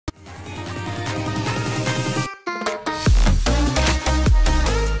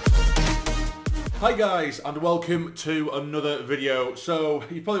Hi guys, and welcome to another video. So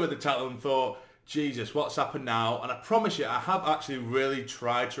you probably read the title and thought, Jesus, what's happened now? And I promise you, I have actually really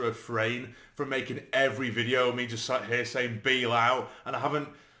tried to refrain from making every video me just sat here saying Beal out, and I haven't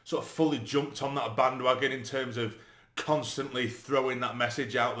sort of fully jumped on that bandwagon in terms of constantly throwing that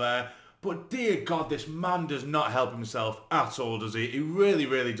message out there. But dear God, this man does not help himself at all, does he? He really,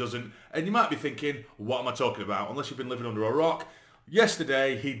 really doesn't. And you might be thinking, what am I talking about? Unless you've been living under a rock.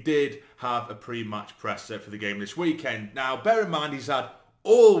 Yesterday, he did have a pre-match presser for the game this weekend. Now, bear in mind, he's had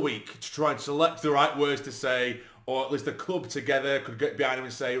all week to try and select the right words to say, or at least the club together could get behind him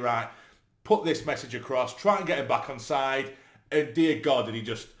and say, right, put this message across, try and get him back on side. And dear God, did he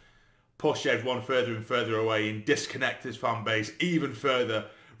just push everyone further and further away and disconnect his fan base even further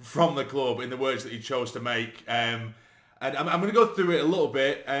from the club in the words that he chose to make. And I'm going to go through it a little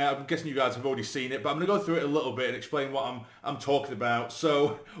bit. I'm guessing you guys have already seen it, but I'm going to go through it a little bit and explain what I'm talking about.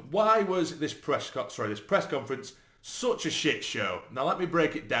 So, why was this press conference such a shit show? Now, let me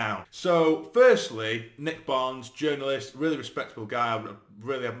break it down. So, firstly, Nick Barnes, journalist, really respectable guy. I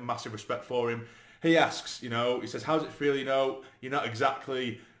really have massive respect for him. He asks, he says, "How does it feel? You're not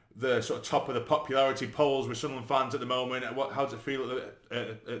exactly the sort of top of the popularity polls with Sunderland fans at the moment. How does it feel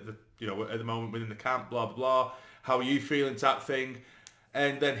at the moment within the camp? Blah blah blah. How are you feeling?" type thing.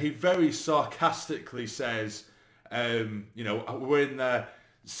 And then he very sarcastically says, we're in the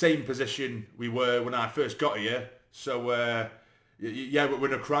same position we were when I first got here. So, yeah, we're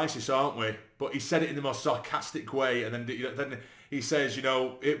in a crisis, aren't we? But he said it in the most sarcastic way. And then he says,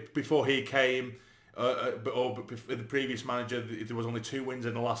 before he came, but the previous manager, there was only 2 wins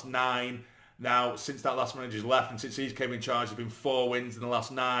in the last 9. Now, since that last manager's left and since he's came in charge, there's been 4 wins in the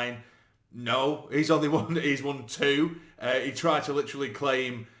last 9. No, he's won 2. He tried to literally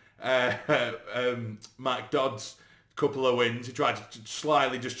claim Mike Dodd's couple of wins. He tried to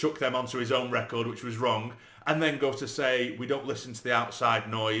slyly just chuck them onto his own record, which was wrong, and then go to say we don't listen to the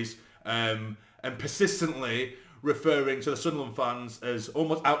outside noise, and persistently referring to the Sunderland fans as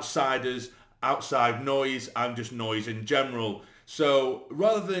almost outsiders, outside noise, and just noise in general. So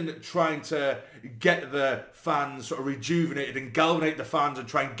rather than trying to get the fans sort of rejuvenated and galvanate the fans and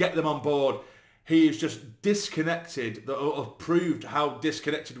try and get them on board, he is just disconnected, or proved how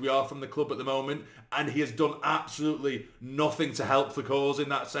disconnected we are from the club at the moment, and he has done absolutely nothing to help the cause in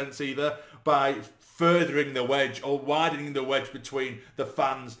that sense either, by furthering the wedge or widening the wedge between the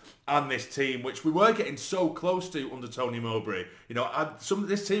fans and this team, which we were getting so close to under Tony Mowbray.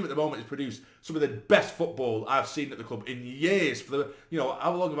 This team at the moment has produced some of the best football I've seen at the club in years. For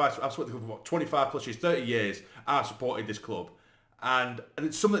how long have I've supported the club for? What, 25 plus years, 30 years I've supported this club. And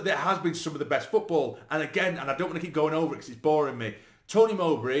there has been some of the best football. And again, and I don't want to keep going over it because it's boring me. Tony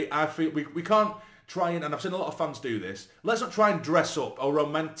Mowbray, I feel we can't try and I've seen a lot of fans do this, let's not try and dress up or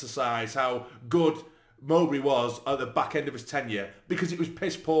romanticise how good Mowbray was at the back end of his tenure, because it was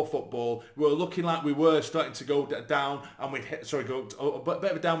piss poor football. We were looking like we were starting to go down, and we'd go a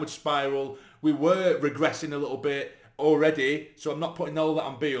bit of a downward spiral. We were regressing a little bit already, so I'm not putting all that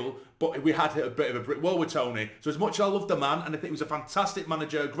on Beale, but we had hit a bit of a brick wall with Tony. So as much as I love the man, and I think he was a fantastic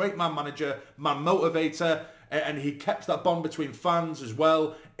manager, a great man manager, man motivator, and he kept that bond between fans as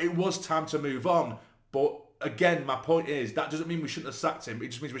well, it was time to move on. But again, my point is, that doesn't mean we shouldn't have sacked him. It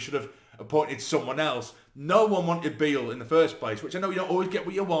just means we should have appointed someone else. No one wanted Beale in the first place, which I know you don't always get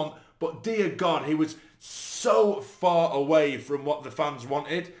what you want, but dear God, he was so far away from what the fans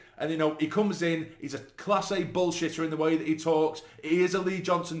wanted. And he comes in, he's a class A bullshitter in the way that he talks. He is a Lee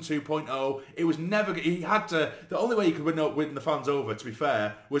Johnson 2.0. It was never, the only way he could win the fans over, to be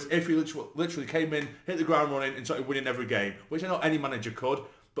fair, was if he literally came in, hit the ground running and started winning every game, which I know any manager could,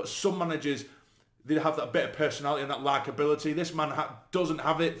 but some managers, they have that bit of personality and that likability. This man doesn't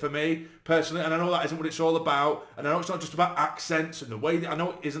have it for me, personally, and I know that isn't what it's all about, and I know it's not just about accents and the way I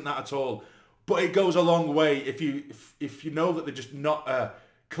know it isn't that at all, but it goes a long way if you know that they're just not a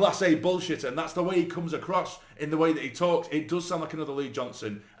Class A bullshitter, and that's the way he comes across in the way that he talks. It does sound like another Lee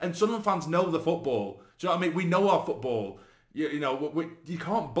Johnson, and Sunderland fans know the football. Do you know what I mean? We know our football. You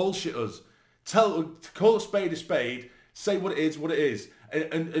can't bullshit us. Call a spade, say what it is,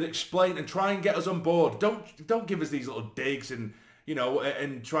 and explain and try and get us on board. Don't give us these little digs and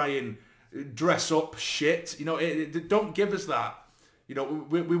and try and dress up shit. Don't give us that.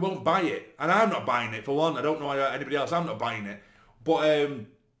 We won't buy it, and I'm not buying it for one. I don't know anybody else. I'm not buying it,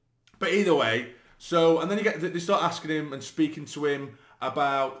 but either way. So, and then they start asking him and speaking to him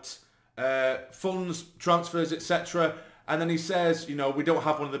about funds, transfers, etc. And then he says, we don't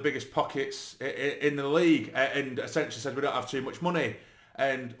have one of the biggest pockets in the league, and essentially says we don't have too much money.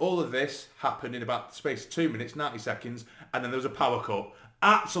 And all of this happened in about the space of 2 minutes, 90 seconds, and then there was a power cut.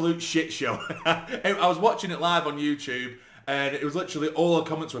 Absolute shit show. I was watching it live on YouTube, and it was literally all the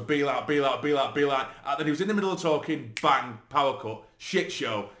comments were Beal out, Beal out, Beal out, Beal out. And then he was in the middle of talking, bang, power cut, shit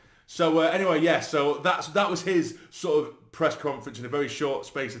show. So anyway, yeah, so that was his sort of press conference in a very short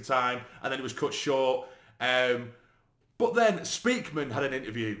space of time, and then it was cut short. But then Speakman had an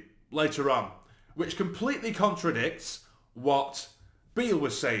interview later on, which completely contradicts what Beale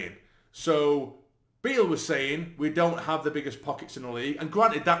was saying. So Beale was saying we don't have the biggest pockets in the league, and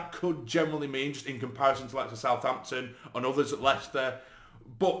granted that could generally mean just in comparison to like to Southampton and others at Leicester.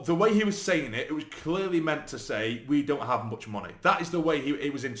 But the way he was saying it, it was clearly meant to say we don't have much money. That is the way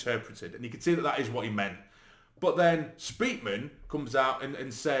it was interpreted, and you can see that is what he meant. But then Speakman comes out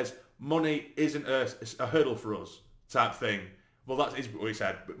and says money isn't a hurdle for us type thing. Well, that is what he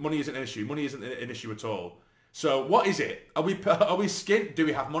said. But money isn't an issue. Money isn't an issue at all. So what is it? Are we skint? Do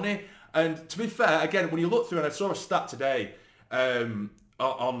we have money? And to be fair, again, when you look through, and I saw a stat today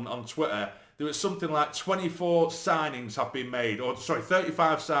on Twitter, there was something like 24 signings have been made, or sorry,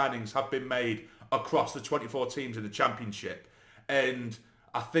 35 signings have been made across the 24 teams in the Championship. And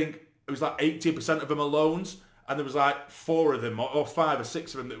I think it was like 80% of them are loans, and there was like 4 of them, or 5 or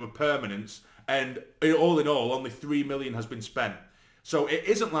 6 of them that were permanents. And all in all, only 3 million has been spent. So it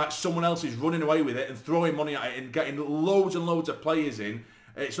isn't like someone else is running away with it and throwing money at it and getting loads and loads of players in.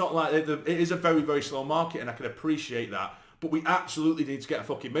 It's not like it is a very, very slow market, and I can appreciate that. But we absolutely need to get a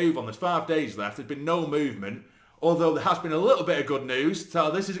fucking move on. There's 5 days left. There's been no movement. Although there has been a little bit of good news.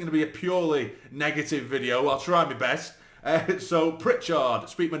 So this isn't going to be a purely negative video. I'll try my best. So Pritchard,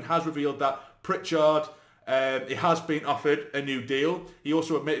 Speakman has revealed that Pritchard, he has been offered a new deal. He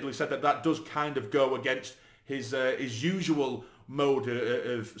also admittedly said that does kind of go against his usual mode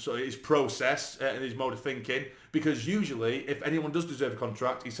of sort of his process and his mode of thinking, because usually if anyone does deserve a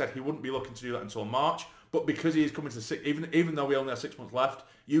contract, he said he wouldn't be looking to do that until March, but because he is coming to even though we only have 6 months left,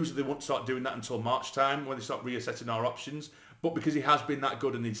 usually they won't start doing that until March time when they start reassessing our options. But because he has been that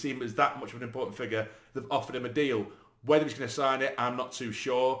good and he seemed as that much of an important figure, they've offered him a deal. Whether he's going to sign it, I'm not too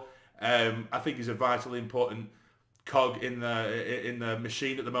sure. I think he's a vitally important cog in the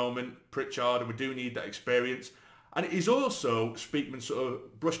machine at the moment, Pritchard, and we do need that experience. And he's also, Speakman sort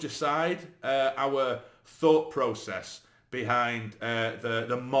of brushed aside our thought process behind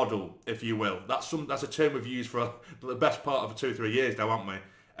the model, if you will. That's a term we've used for the best part of 2 or 3 years now, haven't we?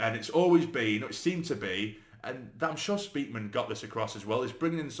 And it's always been, it seemed to be, and I'm sure Speakman got this across as well, is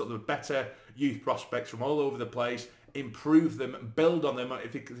bringing in sort of better youth prospects from all over the place, improve them, build on them.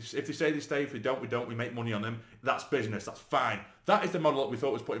 If they say they stay, if they don't, we don't. We make money on them. That's business. That's fine. That is the model that we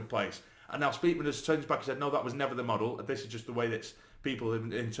thought was put in place. And now Speakman has turned back and said, no, that was never the model. This is just the way that people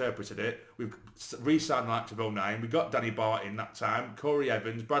have interpreted it. We've re-signed the likes of 09. We got Danny Barton that time, Corey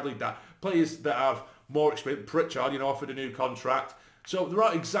Evans, Bradley, players that have more experience. Pritchard, offered a new contract. So there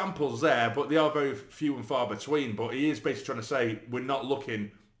are examples there, but they are very few and far between. But he is basically trying to say we're not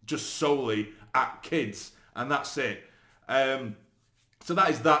looking just solely at kids, and that's it. So that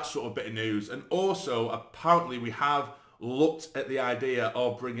is that sort of bit of news. And also, apparently, we have looked at the idea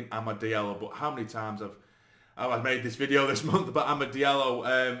of bringing Amad Diallo, but how many times I've made this video this month about Amad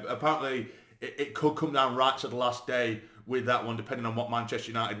Diallo. Apparently, it could come down right to the last day with that one, depending on what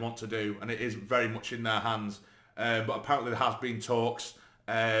Manchester United want to do, and it is very much in their hands. But apparently there has been talks,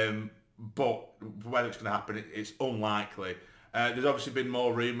 but whether it's going to happen, it's unlikely. There's obviously been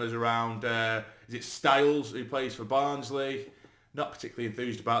more rumours around, is it Styles, who plays for Barnsley? Not particularly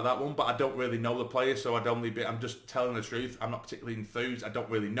enthused about that one, but I don't really know the player, so I'm just telling the truth. I'm not particularly enthused. I don't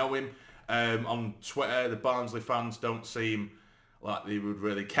really know him. On Twitter, the Barnsley fans don't seem like they would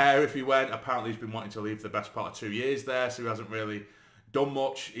really care if he went. Apparently he's been wanting to leave for the best part of 2 years there, so he hasn't really done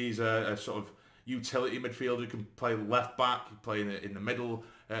much. He's a sort of utility midfielder who can play left back, play in the middle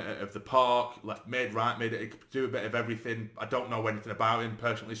of the park, left mid, right mid. He could do a bit of everything. I don't know anything about him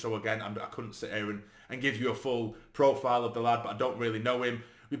personally, so again, I couldn't sit here and give you a full profile of the lad, but I don't really know him.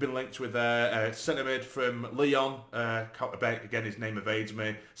 We've been linked with a centre mid from Lyon. Again, his name evades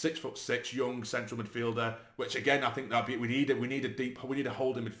me. 6'6", young central midfielder. Which again, I think we need a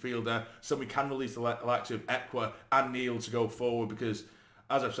holding midfielder, so we can release the likes of Ekwa and Neil to go forward, because,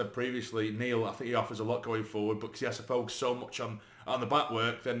 as I've said previously, Neil, I think he offers a lot going forward, but because he has to focus so much on the back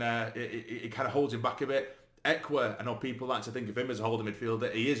work, then it kind of holds him back a bit. Ekwa, I know people like to think of him as a holding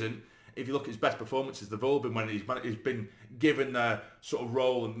midfielder. He isn't. If you look at his best performances, they've all been when he's been given the sort of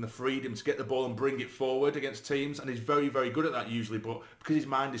role and the freedom to get the ball and bring it forward against teams, and he's very, very good at that usually, but because his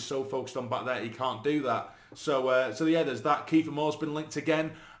mind is so focused on back there, he can't do that. So yeah, there's that. Kiefer Moore's been linked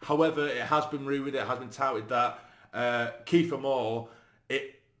again. However, it has been rumoured, it has been touted that Kiefer Moore,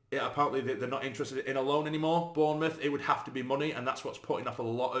 apparently they're not interested in a loan anymore, Bournemouth. It would have to be money, and that's what's putting off a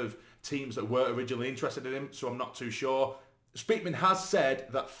lot of teams that were originally interested in him, so I'm not too sure. Speakman has said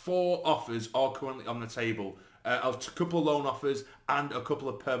that 4 offers are currently on the table. A couple of loan offers and a couple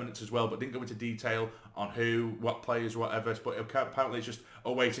of permanents as well, but didn't go into detail on who, what players, whatever. But apparently it's just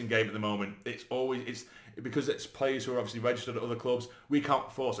a waiting game at the moment. It's because it's players who are obviously registered at other clubs. We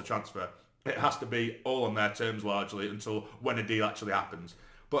can't force a transfer. It has to be all on their terms largely until when a deal actually happens.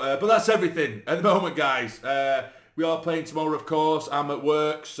 But that's everything at the moment, guys. We are playing tomorrow, of course. I'm at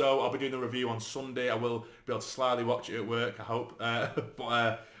work, so I'll be doing the review on Sunday. I will be able to slyly watch it at work, I hope.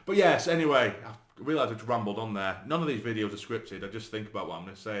 But yes, anyway, I realised I just rambled on there. None of these videos are scripted. I just think about what I'm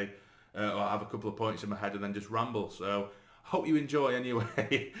going to say, or I have a couple of points in my head and then just ramble. So I hope you enjoy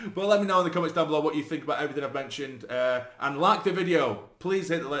anyway. But let me know in the comments down below what you think about everything I've mentioned. And like the video. Please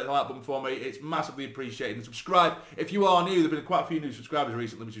hit the like button for me. It's massively appreciated. And subscribe if you are new. There have been quite a few new subscribers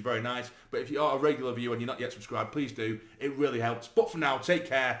recently, which is very nice. But if you are a regular viewer and you're not yet subscribed, please do. It really helps. But for now, take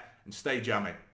care and stay jammy.